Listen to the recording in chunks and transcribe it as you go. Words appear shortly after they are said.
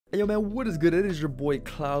Hey yo man, what is good? It is your boy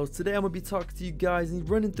Clouds. Today I'm gonna be talking to you guys and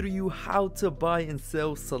running through you how to buy and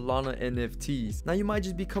sell Solana NFTs. Now you might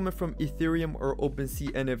just be coming from Ethereum or OpenSea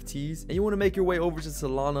NFTs and you want to make your way over to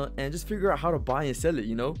Solana and just figure out how to buy and sell it.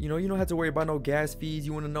 You don't have to worry about no gas fees.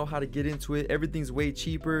 You want to know how to get into it. Everything's way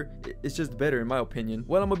cheaper. It's just better in my opinion.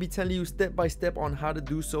 Well, I'm gonna be telling you step by step on how to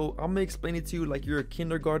do so. I'm gonna explain it to you like you're a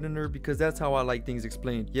kindergartner because that's how I like things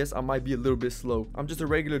explained. Yes, I might be a little bit slow. I'm just a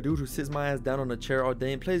regular dude who sits my ass down on a chair all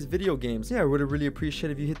day and plays video games. Yeah, I would really appreciate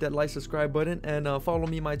if you hit that like, subscribe button and follow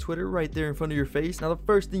me my Twitter right there in front of your face. Now the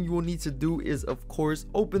first thing you will need to do is of course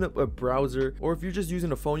open up a browser, or if you're just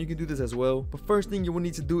using a phone you can do this as well. But first thing you will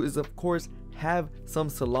need to do is of course have some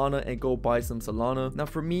Solana and go buy some Solana. Now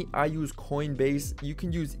for me, I use Coinbase. You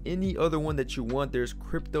can use any other one that you want. There's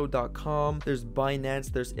crypto.com, there's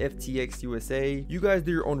Binance, there's FTX USA. You guys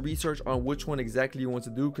do your own research on which one exactly you want to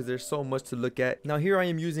do because there's so much to look at. Now here I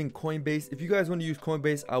am using Coinbase. If you guys want to use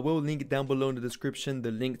Coinbase, I will link it down below in the description,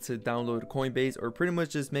 the link to download Coinbase, or pretty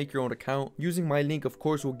much just make your own account. Using my link of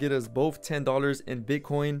course will get us both $10 in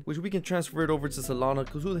Bitcoin, which we can transfer it over to Solana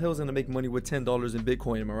because who the hell is gonna make money with $10 in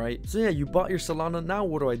Bitcoin, am I right? So yeah, you bought your Solana. Now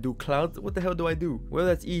what do I do, Clouds? What the hell do I do? Well,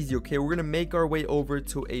 that's easy. Okay, we're gonna make our way over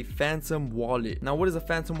to a Phantom wallet. Now what is a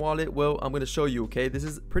Phantom wallet? Well, I'm gonna show you. Okay, this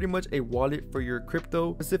is pretty much a wallet for your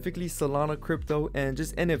crypto, specifically Solana crypto and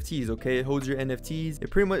just NFTs. Okay, it holds your NFTs. It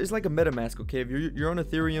pretty much, it's like a MetaMask. Okay, if you're on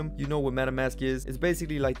Ethereum, you know what MetaMask is. It's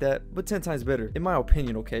basically like that, but 10 times better in my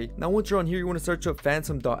opinion. Okay, now once you're on here, you want to search up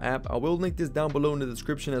phantom.app. I will link this down below in the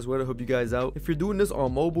description as well to help you guys out. If you're doing this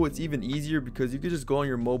on mobile, it's even easier because you can just go on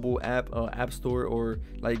your mobile app store or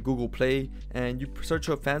like Google Play and you search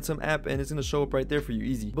up Phantom app and it's gonna show up right there for you,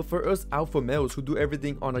 easy. But for us alpha males who do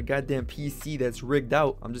everything on a goddamn PC that's rigged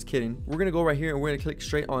out, I'm just kidding, we're gonna go right here and we're gonna click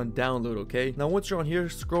straight on download. Okay, now once you're on here,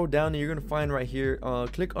 scroll down and you're gonna find right here,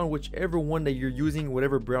 click on whichever one that you're using,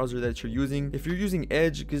 whatever browser that you're using. If you're using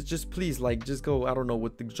Edge, because just please just go, I don't know,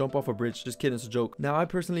 with the jump off a bridge. Just kidding, it's a joke. Now I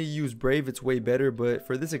personally use Brave, it's way better, but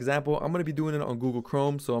for this example I'm gonna be doing it on Google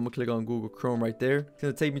Chrome, so I'm gonna click on Google Chrome right there. It's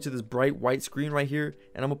gonna take me to this bright white screen right here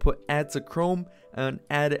and I'm gonna put add to Chrome and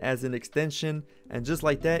add it as an extension, and just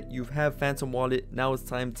like that you have Phantom wallet. Now it's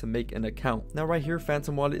time to make an account. Now right here,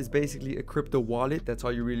 Phantom wallet is basically a crypto wallet. That's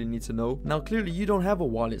all you really need to know. Now clearly you don't have a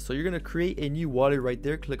wallet, so you're gonna create a new wallet right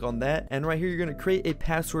there. Click on that, and right here you're gonna create a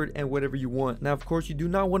password and whatever you want. Now of course you do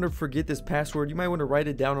not want to forget this password. You might want to write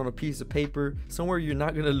it down on a piece of paper somewhere you're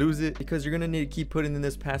not gonna lose it, because you're gonna need to keep putting in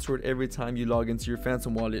this password every time you log into your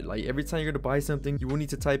Phantom wallet. Like every time you're gonna buy something, you will need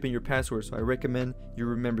to type in your password, so I recommend you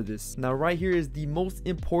remember this. Now right here is the most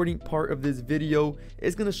important part of this video.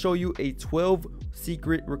 It's gonna show you a 12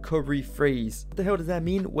 secret recovery phrase. What the hell does that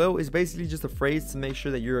mean? Well, it's basically just a phrase to make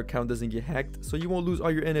sure that your account doesn't get hacked, so you won't lose all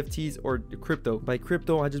your NFTs or crypto. By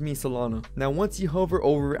crypto I just mean Solana. Now once you hover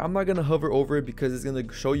over it, I'm not gonna hover over it because it's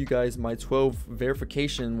gonna show you guys my 12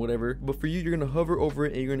 verification whatever, but for you, you're gonna hover over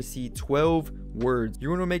it and you're gonna see 12 words.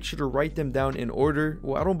 You're gonna make sure to write them down in order.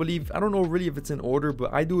 Well, I don't know really if it's in order,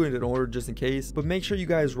 but I do it in order just in case. But make sure you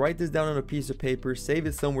guys write this down on a piece of paper, save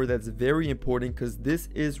it somewhere that's very important, because this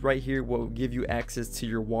is right here what will give you access to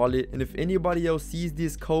your wallet. And if anybody else sees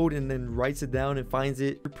this code and then writes it down and finds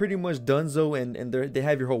it, you're pretty much donezo, and they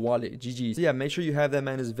have your whole wallet. GG. So yeah, make sure you have that,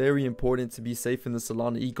 man. It's very important to be safe in the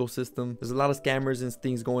Solana ecosystem. There's a lot of scammers and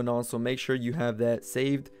things going on, so make sure you have that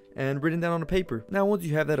saved and written down on a paper. Now once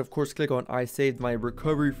you have that, of course click on I saved my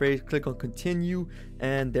recovery phrase, click on continue,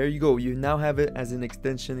 and there you go. You now have it as an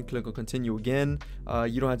extension. Click on continue again.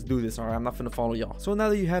 You don't have to do this. All right, I'm not gonna follow y'all. So now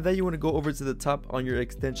that you have that, you want to go over to the top on your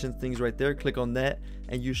extensions things right there, click on that,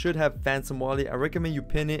 and you should have Phantom wallet. I recommend you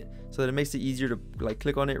pin it so that it makes it easier to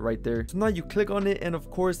click on it right there. So now you click on it and of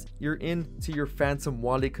course you're into your Phantom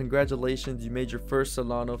wallet. Congratulations, you made your first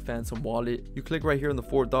Solana Phantom wallet. You click right here on the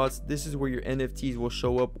 4 dots. This is where your NFTs will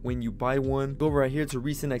show up when you buy one. Go right here to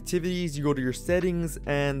recent activities, you go to your settings,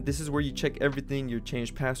 and this is where you check everything, your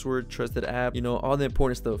change password, trusted app, all the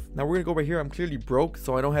important stuff. Now we're gonna go right here. I'm clearly broke,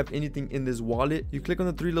 so I don't have anything in this wallet. You click on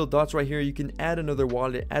the 3 little dots right here. You can add another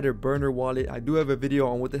wallet, add a burner wallet. I do have a video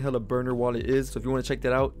on what the hell a burner wallet is, so if you want to check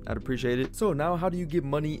that out, I'd appreciate it. So now how do you get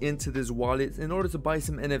money into this wallet in order to buy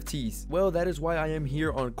some NFTs? Well, that is why I am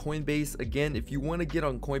here on Coinbase. Again, if you want to get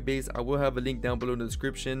on Coinbase, I will have a link down below in the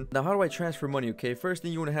description. Now how do I transfer money? Okay, first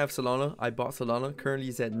thing you want to have Solana. I bought Solana. Currently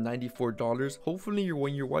it's at $94. Hopefully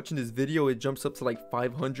when you're watching this video it jumps up to like like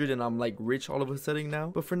 500 and I'm like rich all of a sudden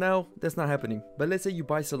now. But for now, that's not happening. But let's say you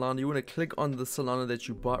buy Solana, you want to click on the Solana that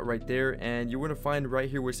you bought right there, and you're going to find right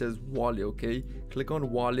here where it says wallet. Okay, click on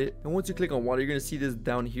wallet, and once you click on wallet, you're going to see this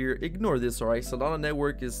down here. Ignore this, all right? Solana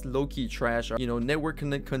network is low-key trash. You know, network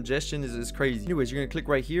congestion is crazy. Anyways, you're going to click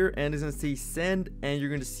right here, and it's going to say send, and you're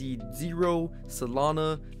going to see 0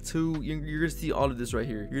 Solana 2. You're going to see all of this right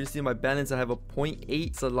here. You're going to see my balance. I have a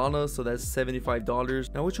 0.8 Solana, so that's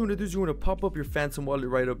 $75. Now what you want to do is you want to pop up your Phantom wallet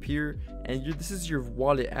right up here, and this is your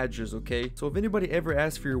wallet address. Okay, so if anybody ever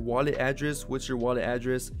asks for your wallet address, what's your wallet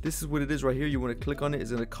address, this is what it is right here. You want to click on it.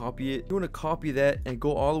 It's going to copy it. You want to copy that and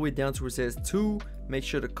go all the way down to where it says 2. Make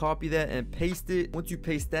sure to copy that and paste it. Once you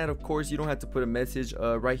paste that, of course, you don't have to put a message.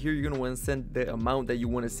 Right here, you're gonna want to send the amount that you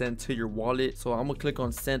want to send to your wallet. So I'm gonna click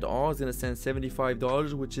on send all. It's gonna send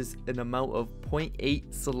 $75, which is an amount of 0.8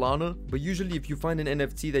 Solana. But usually if you find an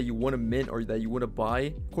NFT that you want to mint or that you want to buy,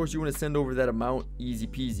 of course you want to send over that amount, easy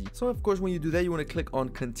peasy. So of course when you do that, you want to click on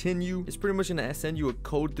continue. It's pretty much gonna send you a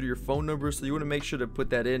code through your phone number, so you want to make sure to put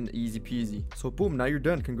that in, easy peasy. So boom, now you're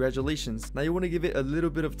done. Congratulations. Now you want to give it a little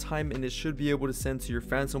bit of time and it should be able to send to your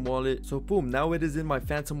Phantom wallet. So boom, now it is in my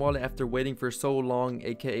Phantom wallet after waiting for so long,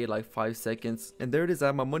 aka like 5 seconds, and there it is. I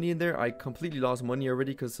have my money in there. I completely lost money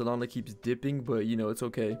already because Solana keeps dipping, but you know, it's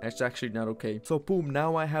okay. It's actually not okay. So boom,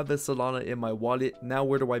 now I have the Solana in my wallet. Now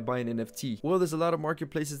where do I buy an NFT? Well, there's a lot of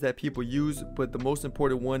marketplaces that people use, but the most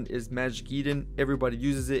important one is Magic Eden. Everybody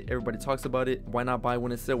uses it, everybody talks about it. Why not buy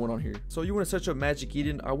one and sell one on here? So you want to search up Magic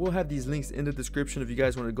Eden. I will have these links in the description if you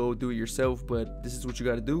guys want to go do it yourself, but this is what you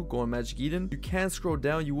got to do. Go on Magic Eden. You can scroll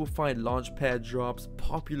down, you will find launchpad drops,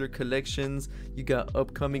 popular collections, you got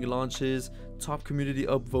upcoming launches, top community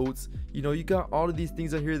upvotes. You know, you got all of these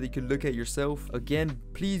things out here that you can look at yourself. Again,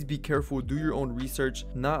 please be careful, do your own research.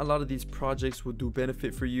 Not a lot of these projects will do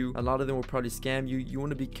benefit for you. A lot of them will probably scam you. You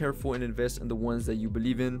want to be careful and invest in the ones that you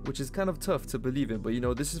believe in, which is kind of tough to believe in, but you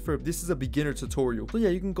know, this is a beginner tutorial. So yeah,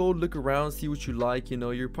 you can go look around, see what you like. You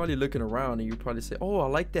know, you're probably looking around and you probably say, oh, I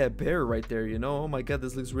like that bear right there, you know, oh my god,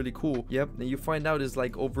 this looks really cool. Yep, and you find out it's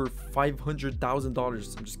like over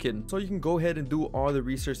 $500,000. I'm just kidding. So you can go ahead and do all the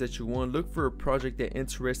research that you want. Look for a project that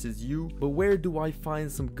interests you. But where do I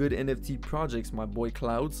find some good NFT projects, my boy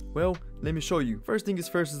Clouds? Well, let me show you. First thing is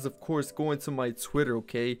first is of course going to my Twitter.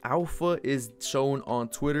 Okay, alpha is shown on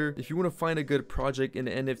Twitter. If you want to find a good project in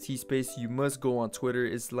the NFT space, you must go on Twitter.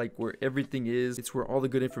 It's like where everything is. It's where all the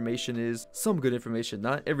good information is. Some good information,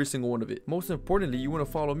 not every single one of it. Most importantly, you want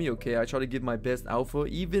to follow me. Okay, I try to give my best alpha.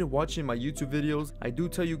 Even watching my YouTube videos, I do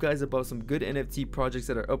tell you guys about some good NFT projects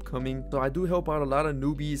that are upcoming. So I do help out a lot of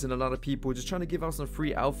newbies and a lot of people, just trying to give out some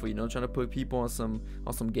free alpha, you know, trying to put people on some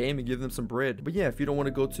game and give them some bread. But yeah, if you don't want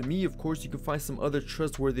to go to me, of course you can find some other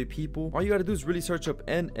trustworthy people. All you got to do is really search up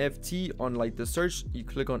NFT on like the search. You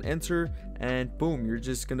click on enter and boom, you're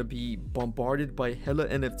just gonna be bombarded by hella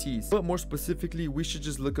NFTs. But more specifically, we should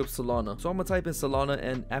just look up Solana. So I'm gonna type in Solana,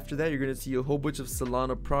 and after that you're gonna see a whole bunch of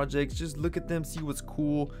Solana projects. Just look at them, see what's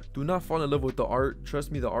cool. Do not fall in love with the art.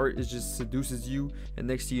 Trust me, the art is just seduces you, and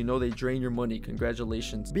next thing you know, they drain your money.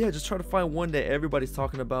 Congratulations. But yeah, just try to find one that everybody's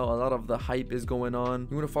talking about. A lot of the hype is going on.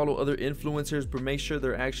 You want to follow other influencers, but make sure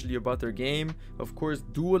they're actually about their game. Of course,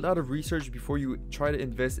 do a lot of research before you try to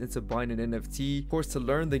invest into buying an NFT. Of course, to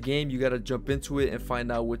learn the game, you got to jump into it and find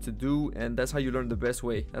out what to do, and that's how you learn the best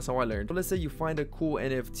way. That's how I learned. So let's say you find a cool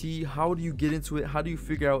NFT. How do you get into it? How do you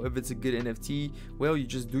figure out if it's a good NFT? Well, you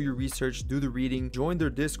just do your research, do the reading, join their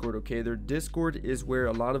Discord. Okay, their Discord is where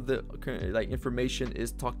a lot of the like information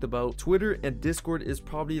is talked about. Twitter and Discord is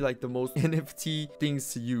probably like the most NFT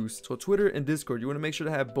things to use. So Twitter and Discord, you want to make sure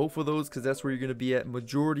to have both of those, because that's where you're going to be at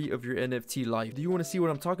majority of your NFT life. Do you want to see what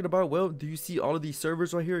I'm talking about? Well, do you see all of these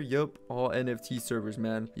servers right here? Yup, all NFT servers,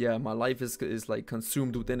 man. Yeah, my life is like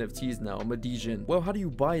consumed with NFTs now. I'm a degen. Well, how do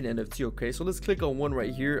you buy an NFT? Okay, so let's click on one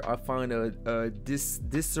right here. I find a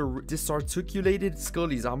disarticulated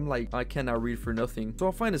Scullies. I'm like, I cannot read for nothing. So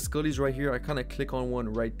I'll find a Scullies right here. I kind of click on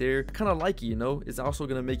one right there. I kind of like it, you know. It's also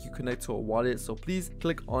gonna make you connect to a wallet, so please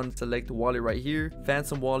click on select wallet right here.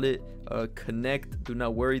 Phantom wallet, connect. Do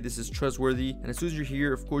not worry, this is trustworthy. And as soon as you're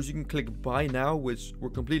here, of course, you can click buy now, which we're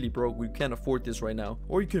completely broke. We can't afford this right now.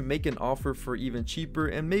 Or you can make an offer for even cheaper,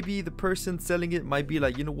 and maybe the person selling it might be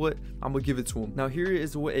like, you know what, I'm gonna give it to him. Now here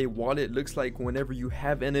is what a wallet looks like whenever you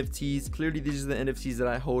have NFTs. Clearly these are the NFTs that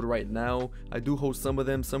I hold right now. I do hold some of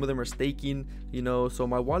them are staking, you know, so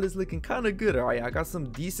my wallet's looking kind of good. All right, I got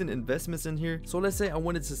some decent investments in here. So let's say I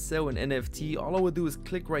wanted to sell an NFT. All I would do is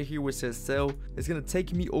click right here where it says sell. It's gonna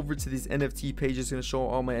take me over to these NFT pages. It's gonna show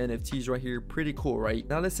all my NFTs right here. Pretty cool, right?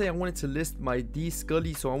 Now let's say say I wanted to list my D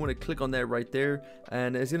Scully, so I want to click on that right there,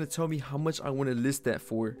 and it's going to tell me how much I want to list that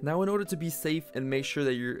for. Now in order to be safe and make sure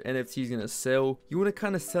that your NFT is going to sell, you want to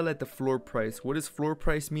kind of sell at the floor price. What does floor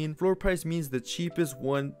price mean? Floor price means the cheapest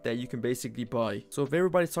one that you can basically buy. So if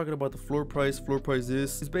everybody's talking about the floor price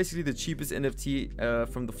is basically the cheapest NFT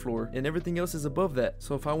from the floor, and everything else is above that.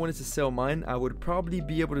 So if I wanted to sell mine, I would probably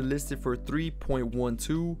be able to list it for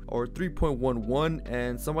 3.12 or 3.11,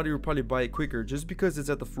 and somebody would probably buy it quicker just because it's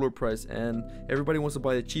at the floor price, and everybody wants to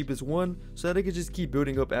buy the cheapest one so that they can just keep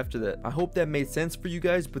building up after that. I hope that made sense for you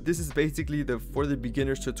guys, but this is basically the for the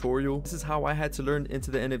beginners tutorial. This is how I had to learn into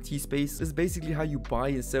the NFT space. This is basically how you buy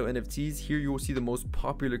and sell NFTs. Here you will see the most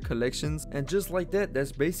popular collections, and just like that,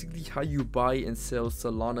 that's basically how you buy and sell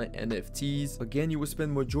Solana NFTs. Again, you will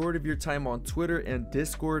spend majority of your time on Twitter and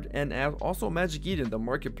Discord, and also Magic Eden, the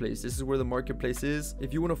marketplace. This is where the marketplace is.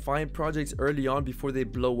 If you want to find projects early on before they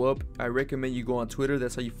blow up, I recommend you go on Twitter.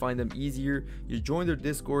 That's how you find them easier. You join their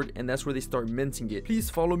Discord, and that's where they start minting it. Please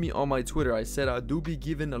follow me on my Twitter. I said I do be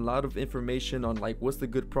giving a lot of information on like what's the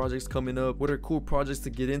good projects coming up, what are cool projects to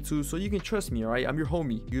get into, so you can trust me. All right, I'm your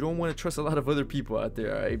homie. You don't want to trust a lot of other people out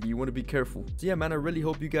there, all right? You want to be careful. So yeah, man, I really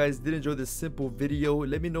hope you guys did enjoy this simple video.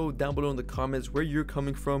 Let me know down below in the comments where you're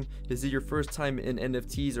coming from. Is it your first time in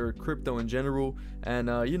NFTs or crypto in general? And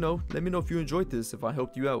you know, let me know if you enjoyed this, if I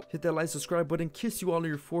helped you out. Hit that like, subscribe button, kiss you all on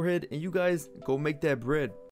your forehead, and you guys go make that bread.